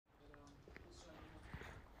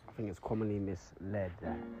I think it's commonly misled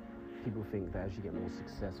that people think that as you get more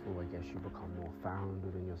successful, I guess you become more found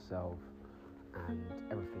within yourself, and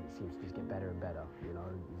everything seems to just get better and better. There's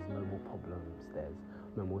no more problems, there's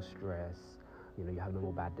no more stress, you have no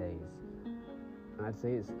more bad days. And I'd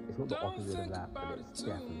say it's not the opposite of that, but it's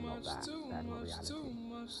definitely not that. That's not reality.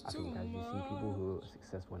 I think as you see people who are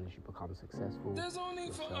successful, and as you become successful yourself,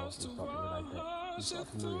 you start to realize that you start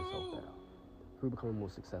to know yourself better. Through becoming more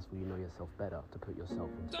successful, you know yourself better to put yourself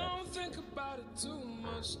into better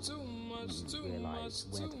situations. And you realize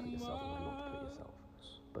where to put yourself and where not to put yourself.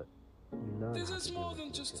 But you learn how to deal with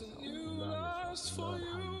things yourself. You learn yourself. You learn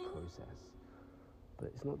how you process. But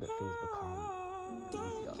it's not that things become